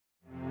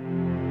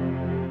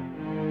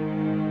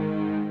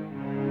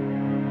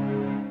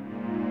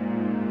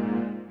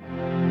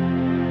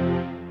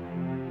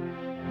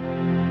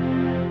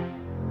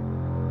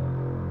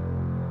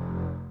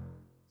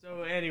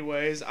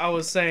anyways, I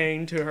was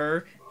saying to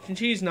her,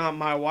 she's not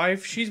my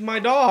wife, she's my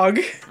dog.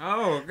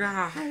 Oh,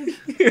 God.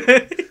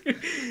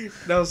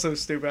 That was so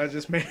stupid. I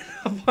just made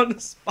it up on the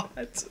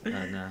spot.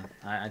 No,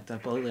 I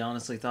completely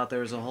honestly thought there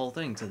was a whole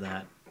thing to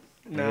that.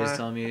 He Nah. was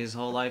telling me his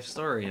whole life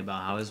story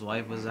about how his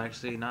wife was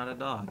actually not a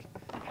dog.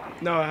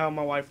 No, how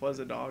my wife was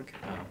a dog.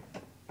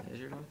 Oh. Is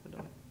your wife a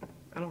dog?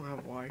 I don't have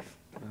a wife.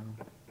 Oh.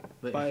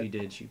 But But- if you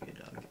did, she'd be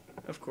a dog.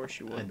 Of course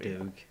you A would be.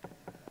 dog.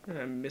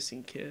 I'm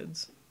missing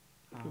kids.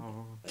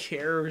 Oh.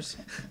 Cares.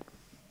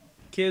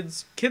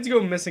 Kids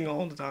go missing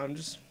all the time.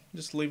 Just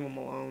leave them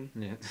alone.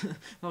 Yeah.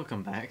 They'll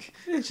come back.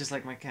 It's just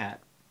like my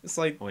cat. It's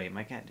like, Wait,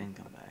 my cat didn't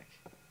come back.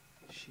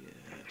 Shit.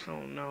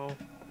 oh no.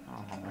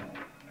 Oh.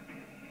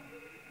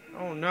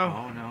 Oh no.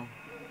 Oh, no.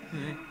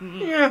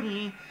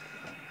 Yeah.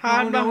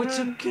 Oh, no, it's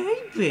a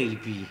gay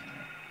baby.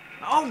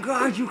 Oh,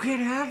 God, you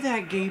can't have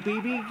that, gay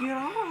baby. Get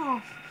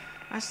off.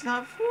 That's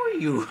not for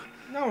you.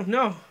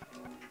 No.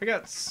 I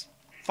got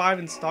 5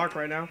 in stock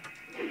right now.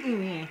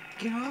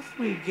 Get off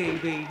me, gay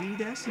baby.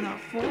 That's not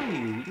for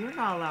you. You're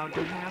not allowed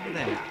to have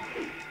that.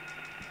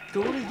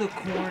 Go to the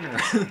corner.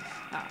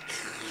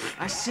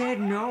 I said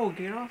no.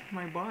 Get off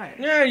my butt.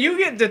 Yeah, you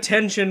get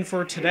detention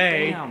for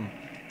today. Damn.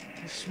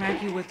 I'll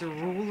smack you with the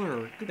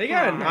ruler. They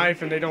got a Goodbye.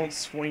 knife and they don't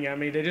swing at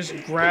me. They just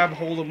grab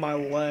hold of my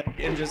leg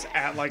and just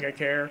act like I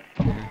care.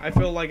 I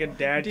feel like a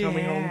dad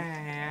coming home.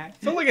 I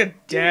feel like a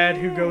dad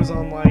who goes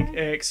on like an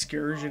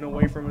excursion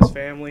away from his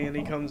family and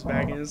he comes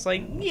back and it's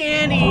like,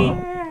 Yanny!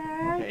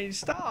 Hey,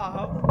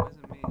 stop!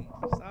 Wasn't me.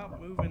 Stop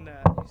moving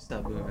that. You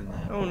stop moving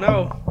that. Oh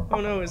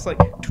no, it's like,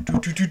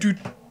 toot.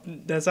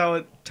 That's how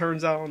it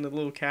turns out on the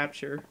little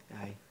capture.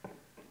 Aye.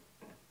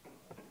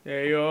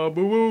 Hey, boo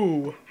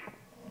boo!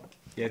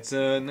 Yeah, it's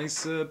a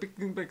nice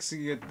picnic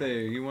backseat there.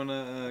 You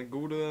wanna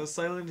go to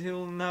Silent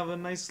Hill and have a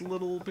nice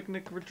little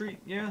picnic retreat,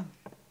 yeah?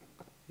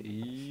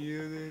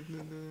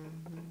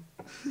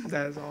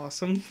 That is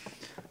awesome.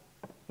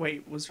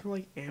 Wait, was there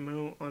like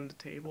ammo on the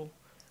table?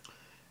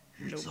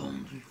 It's Nope.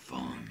 only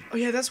fun. Oh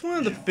yeah, that's one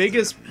of the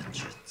biggest.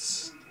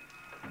 Midgets.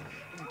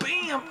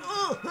 Bam!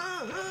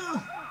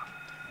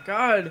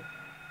 God,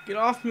 get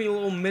off me,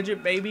 little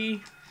midget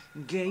baby.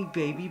 Gay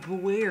baby,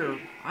 beware.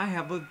 I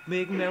have a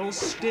big metal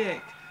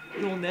stick.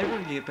 You'll never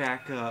get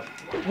back up.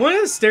 One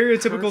of the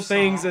stereotypical Curse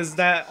things off. is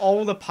that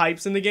all the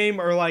pipes in the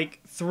game are like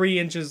 3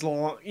 inches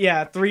long.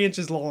 Yeah, 3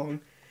 inches long.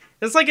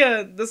 That's like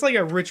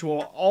a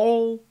ritual.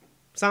 All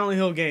Silent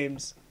Hill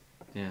games,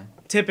 Yeah.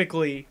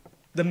 typically,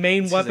 the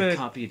main It's 'cause they weapon.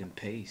 copied and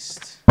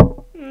paste.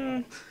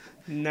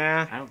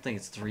 Nah. I don't think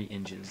it's 3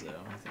 inches though.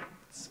 I think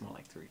it's more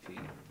like 3 feet.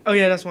 Oh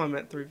yeah, that's what I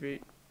meant. 3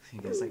 feet.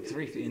 Because like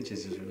 3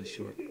 inches is really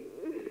short.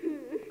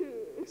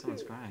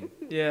 Someone's crying.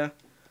 Yeah.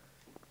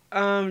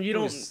 You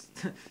don't.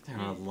 There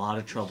are a lot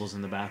of troubles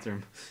in the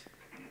bathroom.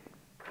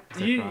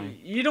 They're crying.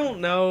 You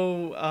don't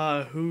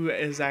know who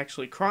is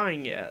actually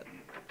crying yet.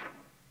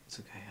 It's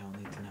okay. I don't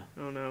need to know.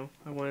 Oh no,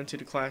 I went into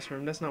the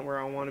classroom. That's not where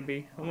I want to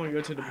be. I want to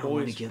go to the I don't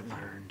want to boys. get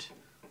learned.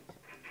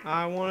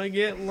 I want to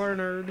get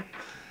learned.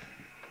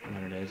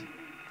 Learned it.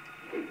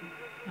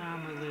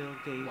 I'm a little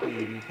gay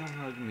baby. Come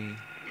hug me.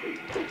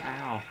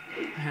 Ow.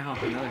 Ow.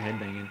 Another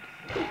headbanging.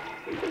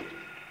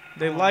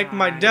 They like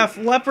my Def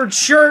Leppard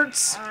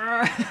shirts.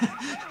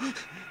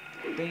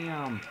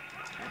 Bam.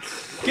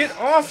 Get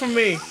off of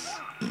me.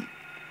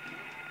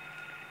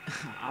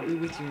 I'll be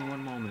with you in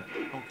one moment.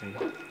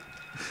 Okay.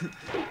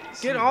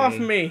 Get off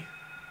me.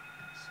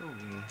 So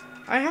gay.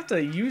 I have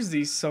to use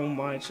these so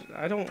much.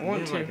 I don't You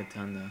want have to. like a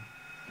ton though.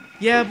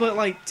 Yeah, but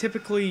like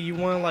typically you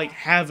want to like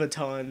have a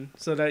ton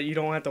so that you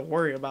don't have to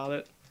worry about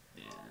it.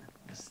 Yeah.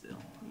 But still.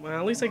 Well,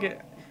 at least I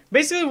get.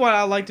 Basically, what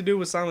I like to do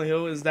with Silent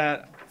Hill is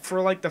that for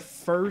like the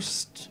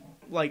first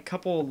like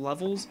couple of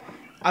levels,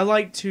 I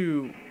like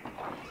to.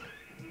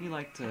 You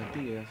like to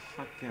be a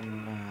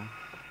fucking.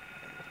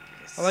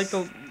 I like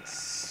the.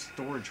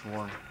 Storage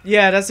whore.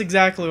 Yeah, that's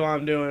exactly what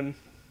I'm doing.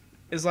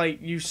 Is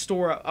like you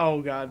store.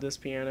 Oh god, this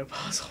piano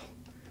puzzle.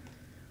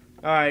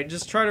 All right,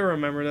 just try to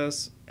remember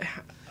this.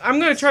 I'm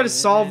gonna try to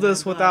solve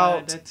this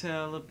without. I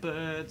tell the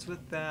birds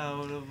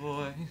without a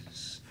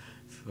voice.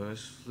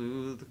 First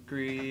flew the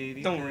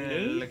greedy Don't read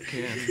it.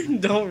 pelican.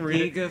 Don't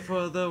read it. Eager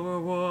for the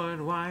reward,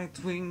 white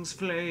wings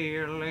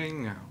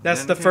flailing.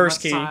 That's Then the came first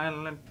a key.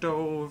 silent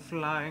dove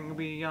flying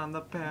beyond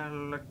the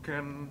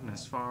pelican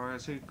as far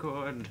as he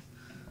could.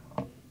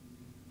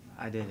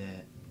 I did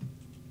it.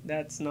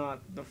 That's not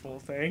the full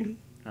thing.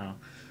 Oh.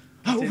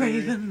 Did A it.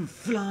 raven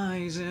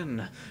flies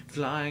in,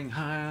 flying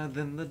higher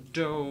than the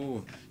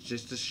dove,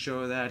 just to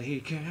show that he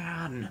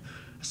can.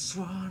 A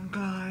swan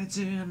glides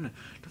in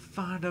to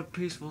find a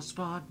peaceful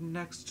spot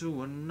next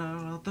to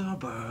another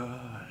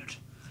bird.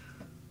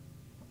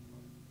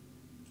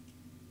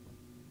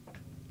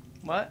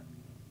 What?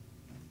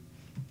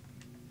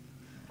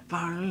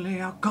 Finally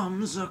out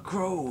comes a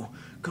crow,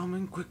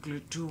 coming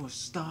quickly to a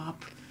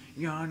stop,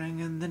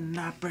 yawning and then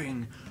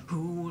napping.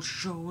 Who will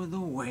show the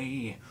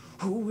way?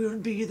 Who will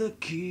be the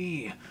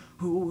key?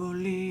 Who will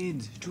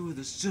lead to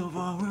the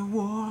silver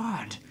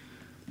reward?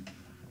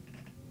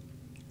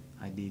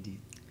 I did it.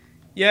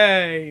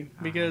 Yay!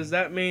 Because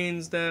that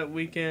means that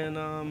we can,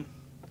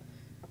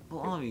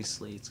 Well,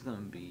 obviously, it's gonna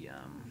be,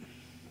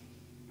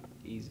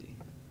 easy.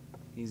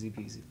 Easy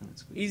peasy lemon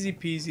squeezy. easy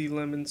peasy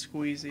lemon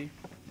squeezy.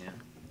 Yeah.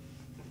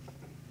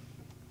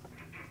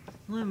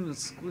 Lemon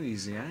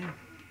squeezy, eh?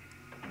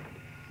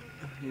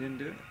 You didn't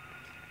do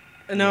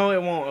it? No,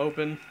 it won't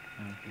open.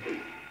 Okay.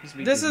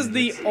 This is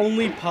the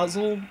only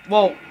puzzle.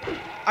 Well,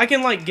 I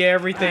can like get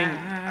everything.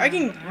 I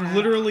can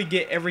literally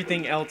get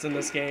everything else in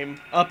this game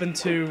up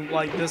until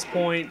like this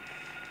point.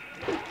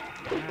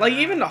 Like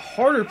even the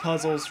harder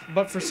puzzles,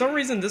 but for some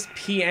reason this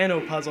piano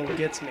puzzle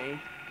gets me.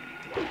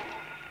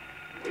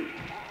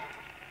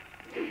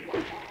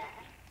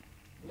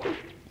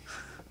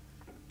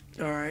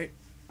 All right,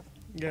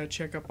 gotta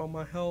check up on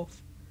my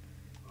health.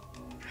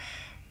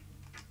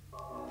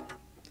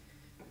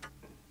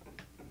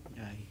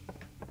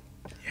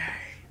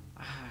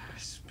 I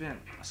spent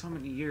so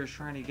many years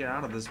trying to get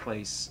out of this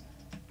place.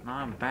 Now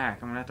I'm back.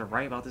 I'm gonna have to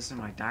write about this in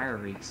my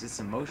diary because it's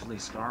emotionally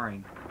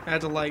scarring. I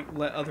had to like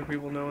let other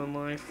people know in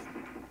life.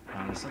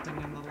 There's something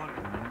in the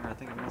locker room. I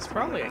think it must It's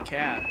probably a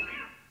cat.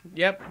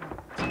 Yep,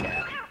 it's a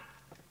cat.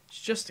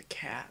 It's just a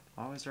cat.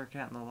 Why was there a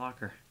cat in the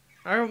locker?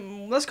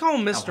 Let's call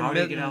him Mr. How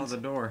do you get out Mittens.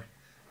 of the door?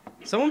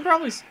 Someone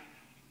probably.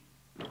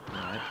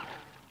 What?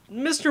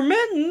 Mr.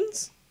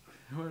 Mittens?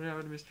 What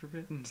happened to Mr.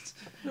 Mittens?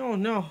 Oh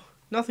no,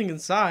 nothing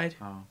inside.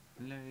 Oh,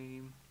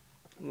 lame.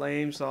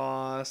 Lame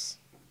sauce.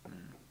 I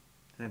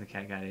think the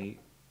cat got ate.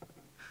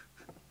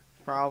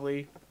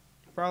 Probably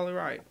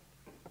right.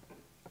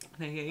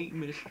 They ate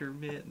Mr.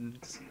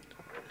 Mittens.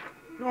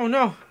 Oh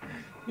no,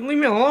 you leave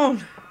me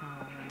alone.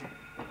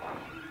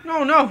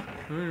 No,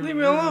 leave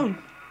me alone.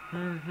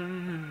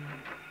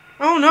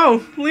 Oh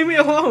no, leave me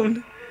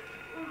alone.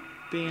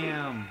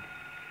 Bam.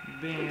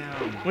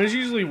 Bam. When it's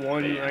usually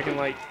one, I can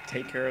like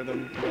take care of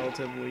them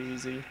relatively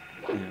easy.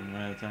 Yeah, one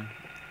at a time.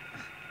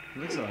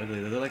 They look so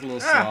ugly though. They're like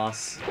little Ah.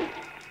 sloths.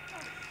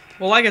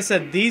 Well, like I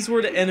said, these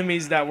were the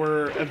enemies that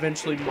were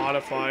eventually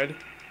modified.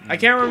 I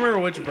can't remember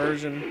which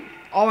version.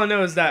 All I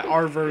know is that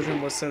our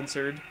version was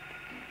censored.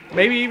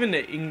 Maybe even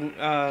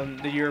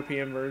the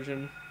European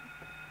version.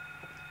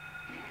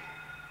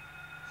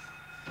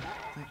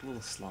 Like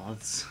little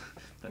sloths,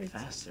 but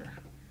faster.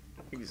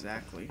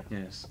 Exactly.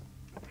 Yes.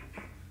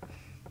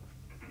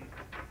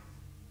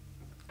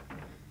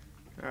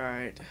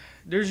 Alright.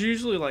 There's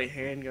usually like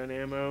handgun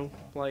ammo,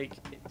 like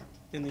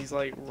in these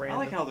like random. I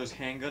like how there's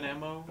handgun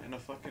ammo in a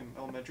fucking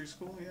elementary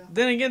school, yeah.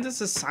 Then again,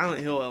 this is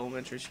Silent Hill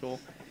Elementary School.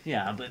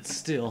 Yeah, but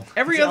still.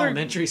 Every it's other-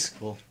 elementary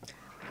school.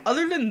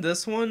 Other than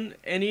this one,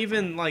 and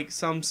even like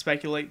some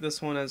speculate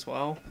this one as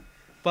well,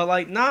 but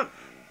like not.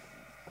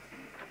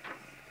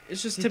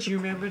 It's just Did typical. you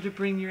remember to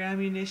bring your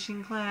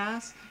ammunition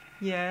class?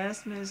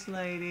 Yes, Miss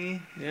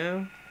Lady.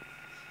 Yeah.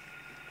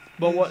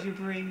 But Did what? you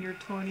bring your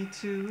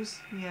 22s?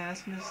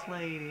 Yes, Miss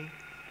Lady.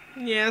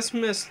 Yes,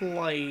 Miss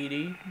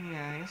Lady.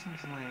 Yes,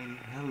 Miss Lady.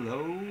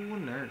 Hello,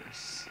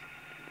 nurse.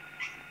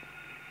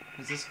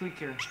 It's a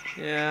squeaker.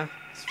 Yeah,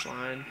 it's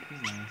fine.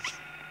 He's nice.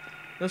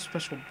 No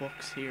special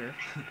books here.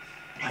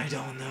 I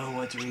don't know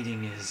what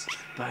reading is,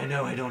 but I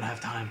know I don't have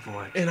time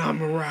for it. And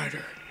I'm a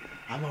writer.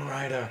 I'm a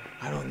writer.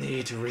 I don't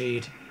need to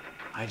read.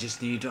 I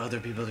just need other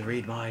people to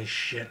read my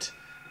shit.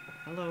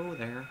 Hello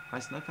there. I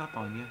snuck up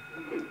on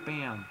you.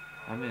 Bam.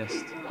 I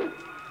missed.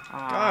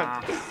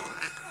 God.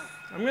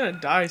 I'm gonna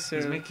die He's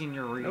soon. making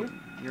your Nope,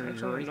 your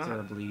actually urethra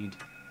not. bleed.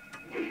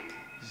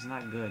 This is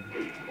not good.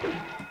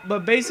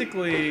 But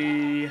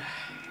basically,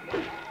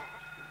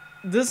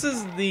 this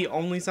is the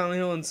only Silent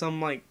Hill, and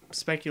some like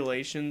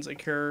speculations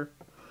occur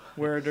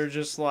where they're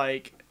just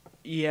like,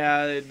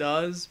 yeah, it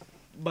does.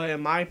 But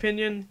in my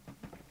opinion,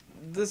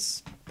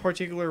 this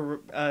particular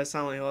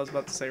Silent Hill, I was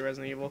about to say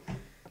Resident Evil,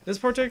 this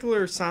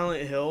particular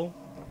Silent Hill,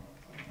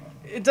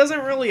 it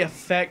doesn't really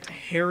affect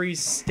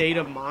Harry's state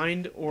of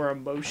mind or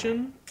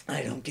emotion.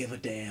 I don't give a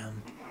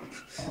damn.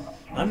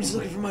 I'm just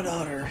looking for my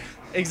daughter.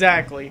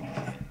 Exactly.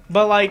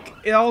 But like,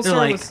 it also They're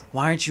like, was...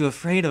 why aren't you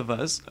afraid of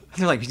us?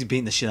 They're like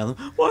beating the shit out of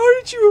them. Why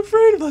aren't you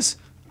afraid of us?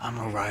 I'm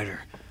a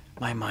writer.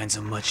 My mind's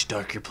a much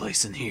darker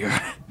place than here.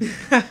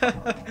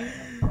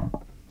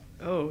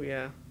 Oh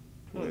yeah.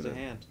 Oh, there's a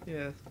hand.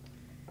 Yeah.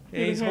 Give Yeah,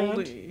 a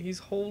hand. he's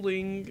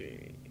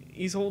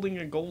holding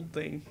a gold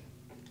thing.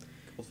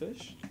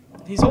 Goldfish?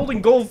 He's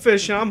holding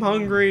goldfish and I'm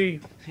hungry.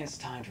 It's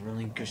time to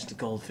relinquish the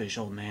goldfish,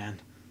 old man.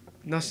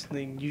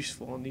 Nothing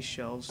useful on these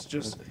shelves.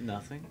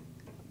 Nothing.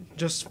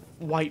 Just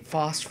white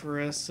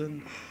phosphorus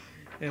and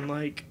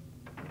like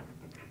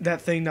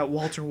that thing that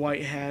Walter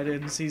White had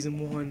in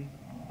season 1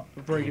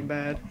 of Breaking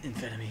Bad.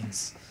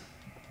 Amphetamines.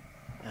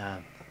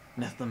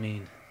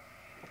 Methylamine.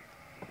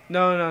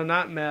 No,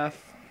 not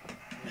meth.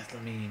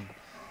 Methylamine.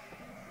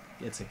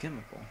 It's a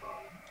chemical.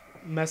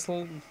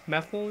 Methylene?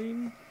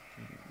 Methylene.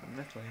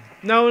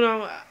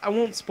 No, I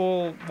won't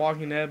spoil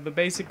Walking Dead, but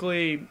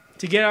basically,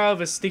 to get out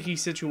of a sticky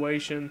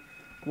situation,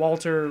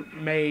 Walter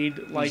made,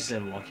 You like...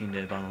 said Walking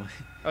Dead, by the way.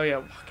 Oh yeah,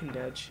 Walking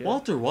Dead shit.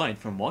 Walter White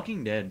from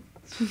Walking Dead.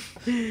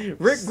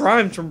 Rick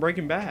Grimes from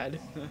Breaking Bad.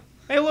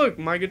 Hey look,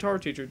 my guitar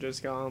teacher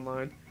just got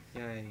online.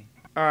 Yay.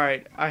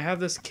 Alright, I have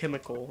this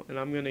chemical, and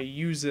I'm gonna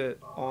use it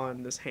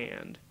on this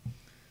hand.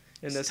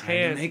 And this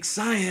hand... make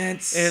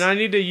science! And I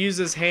need to use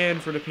this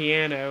hand for the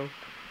piano.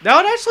 That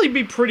would actually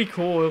be pretty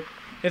cool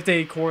if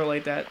they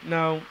correlate that.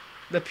 No,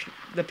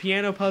 the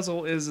piano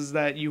puzzle is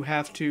that you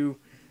have to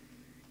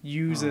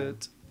use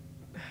it.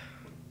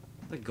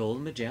 The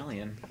gold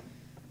medallion.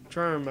 I'm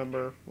trying to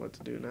remember what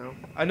to do now.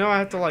 I know I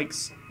have to like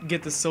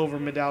get the silver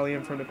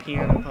medallion from the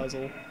piano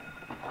puzzle.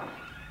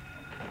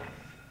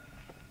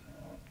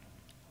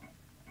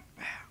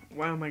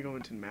 Why am I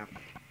going to the map?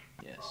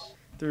 Yes.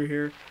 Through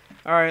here.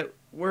 Alright,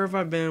 where have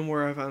I been?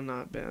 Where have I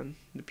not been?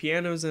 The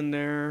piano's in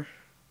there.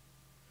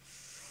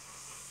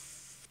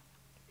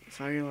 If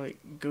I like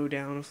go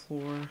down a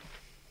floor.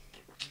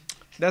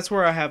 That's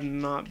where I have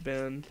not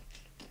been.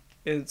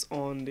 It's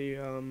on the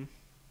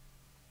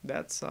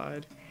that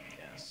side.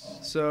 Yes.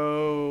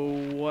 So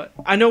what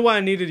I know what I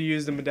needed to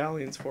use the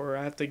medallions for.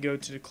 I have to go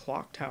to the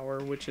clock tower,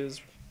 which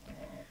is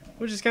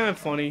kind of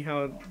funny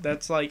how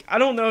that's like, I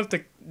don't know if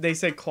they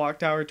said clock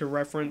tower to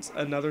reference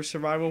another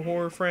survival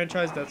horror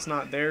franchise that's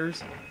not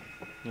theirs.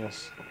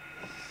 Yes.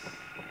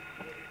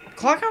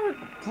 Clock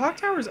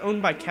Tower is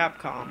owned by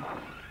Capcom,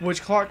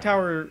 which Clock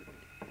Tower,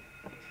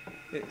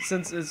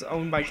 since it's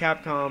owned by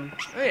Capcom,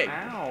 hey,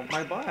 Ow,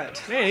 my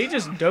butt. man, he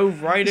just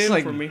dove right in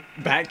like, for me.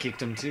 Back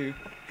kicked him too.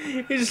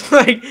 He's just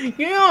like,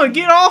 yo,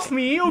 get off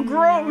me, you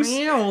gross.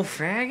 You old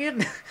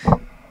faggot.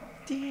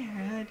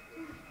 Dad.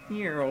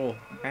 You old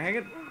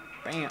faggot.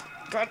 Bam.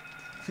 God.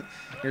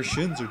 Your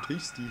shins are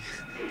tasty.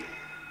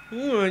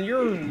 And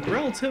you're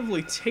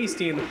relatively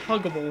tasty and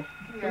huggable.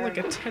 You're like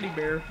a teddy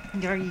bear.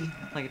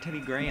 Like a Teddy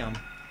Graham.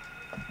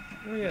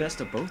 Oh, yeah.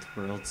 Best of both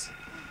worlds.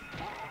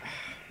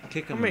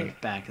 Kick him in the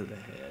back of the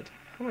head.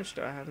 How much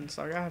do I have in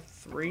stock? I have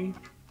 3.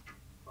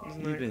 Isn't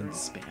You've that been right?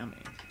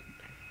 spamming.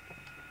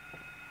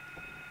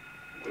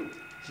 You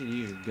should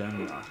use your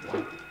gun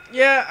rocket.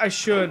 Yeah, I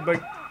should,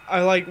 but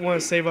I like want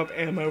to save up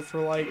ammo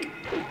for like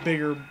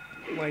bigger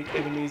like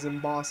enemies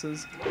and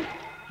bosses.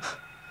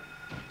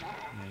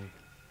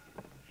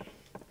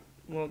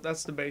 Well,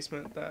 that's the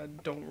basement that I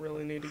don't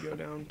really need to go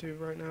down to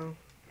right now.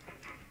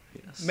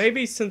 Yes.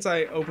 Maybe since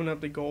I opened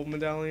up the gold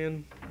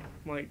medallion,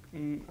 like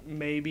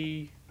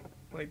maybe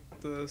like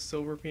the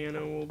silver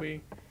piano will be.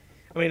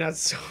 I mean, that's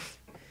so.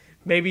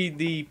 Maybe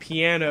the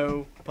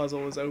piano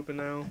puzzle is open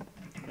now.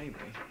 Maybe.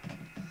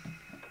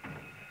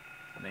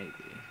 Maybe.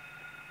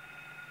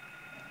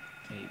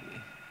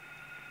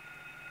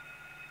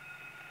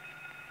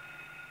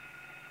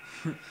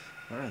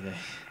 Where are they?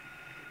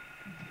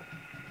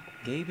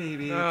 Gay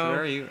baby, Oh.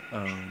 where are you?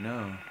 Oh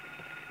no.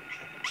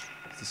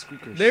 It's the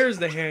squeakers. There's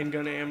the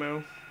handgun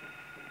ammo.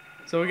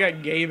 So we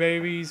got gay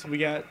babies, we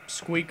got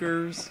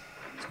squeakers.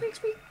 Squeak,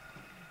 squeak.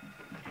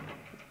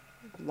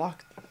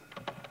 Locked.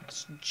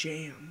 It's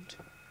jammed.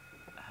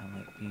 I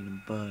like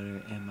peanut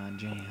butter in my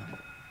jam.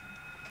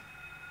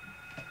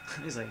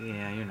 He's like,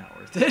 yeah, you're not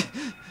worth it.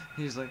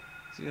 He's like,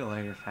 see you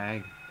later,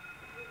 fag.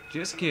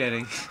 Just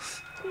kidding.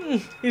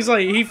 He's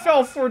like, he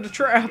fell for the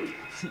trap.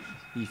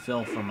 He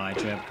fell from my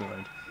trap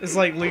card. It's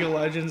like League of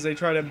Legends, they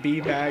try to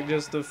bag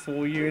just to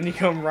fool you, and you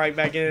come right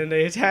back in and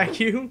they attack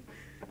you.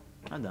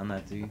 I've done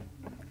that too.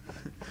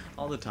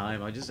 All the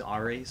time. I just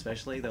already,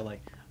 especially, they're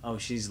like, oh,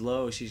 she's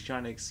low, she's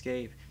trying to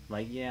escape. I'm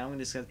like, yeah, I'm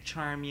just gonna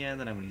charm you,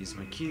 then I'm gonna use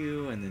my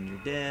Q, and then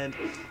you're dead.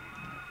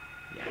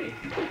 Yay.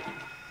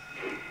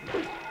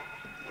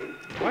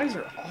 Why is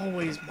there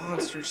always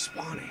monsters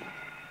spawning?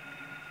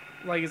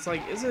 Like, it's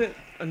like, isn't it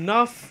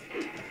enough?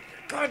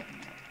 God.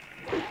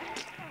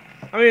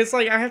 I mean, it's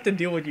like I have to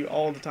deal with you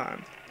all the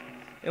time.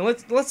 And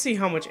let's see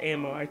how much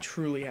ammo I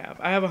truly have.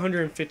 I have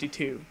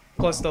 152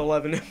 plus the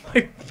 11 in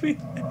my.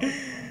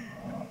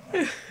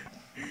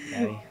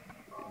 Daddy.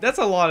 That's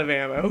a lot of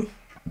ammo.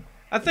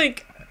 I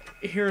think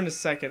here in a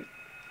second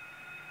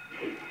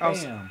I'll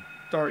Damn.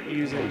 start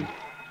using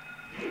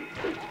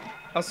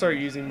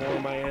more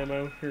of my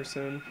ammo here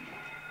soon.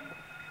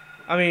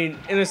 I mean,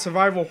 in a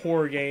survival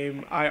horror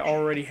game, I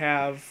already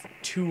have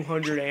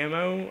 200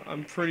 ammo.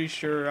 I'm pretty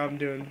sure I'm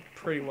doing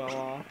pretty well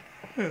off.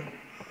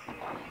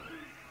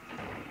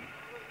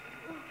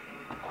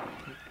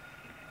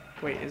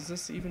 Wait, is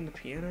this even the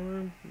piano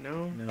room?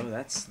 No. No,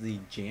 that's the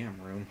jam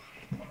room.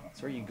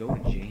 That's where you go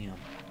to jam.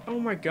 Oh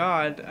my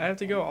god, I have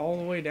to go all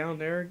the way down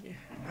there.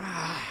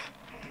 Ah,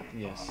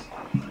 Yes.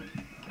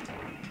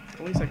 at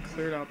least I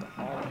cleared out the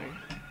hallway.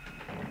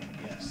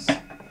 Yes.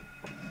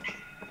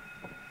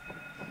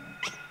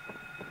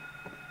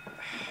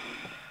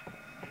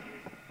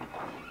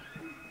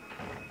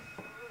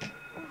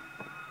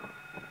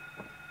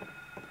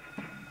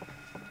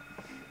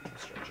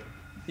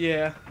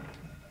 Yeah.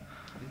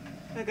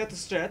 I got the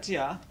stretch,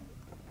 yeah.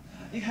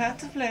 You had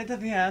to play the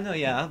piano,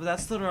 yeah, but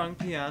that's the wrong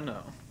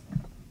piano.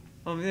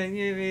 Oh,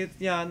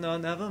 yeah, no,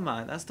 never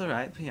mind. That's the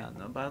right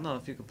piano, but I don't know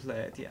if you could play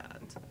it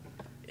yet.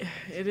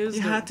 It is.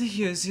 You had to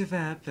use your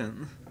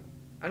weapon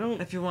I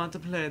don't. if you want to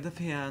play the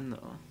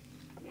piano.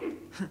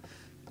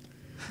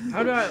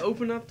 How do I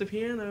open up the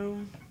piano?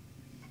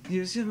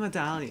 Use your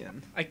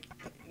medallion.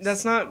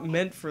 That's not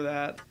meant for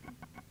that.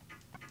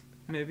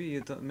 Maybe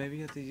you don't. Maybe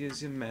you have to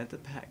use your med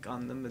pack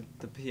on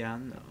the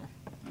piano.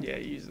 Yeah,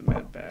 use the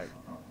med pack.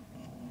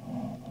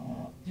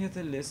 You have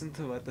to listen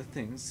to what the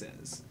thing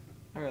says,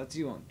 or else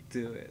you won't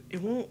do it.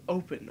 It won't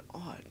open.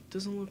 Odd. It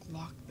doesn't look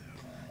locked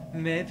though.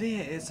 Maybe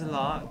it's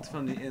locked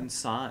from the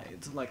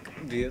inside, like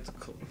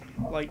vehicle.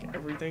 Like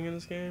everything in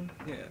this game.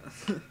 Yeah.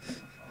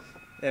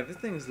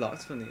 Everything's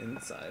locked from the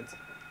inside.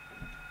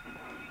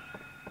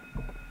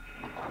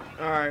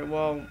 Alright,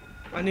 well,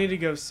 I need to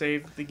go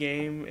save the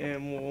game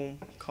and we'll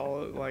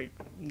call it like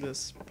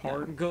this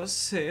part. Yeah, go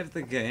save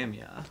the game,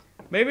 yeah.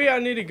 Maybe I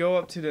need to go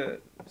up to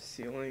the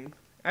ceiling.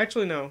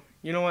 Actually, no.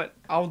 You know what?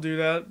 I'll do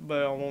that,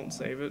 but I won't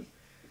save it.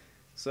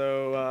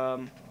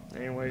 So,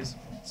 anyways,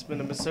 it's been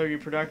a Misogi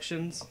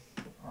Productions.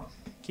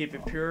 Keep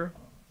it pure.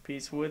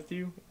 Peace with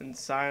you, and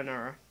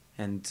sayonara.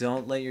 And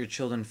don't let your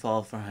children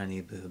fall for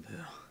Honey Boo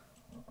Boo.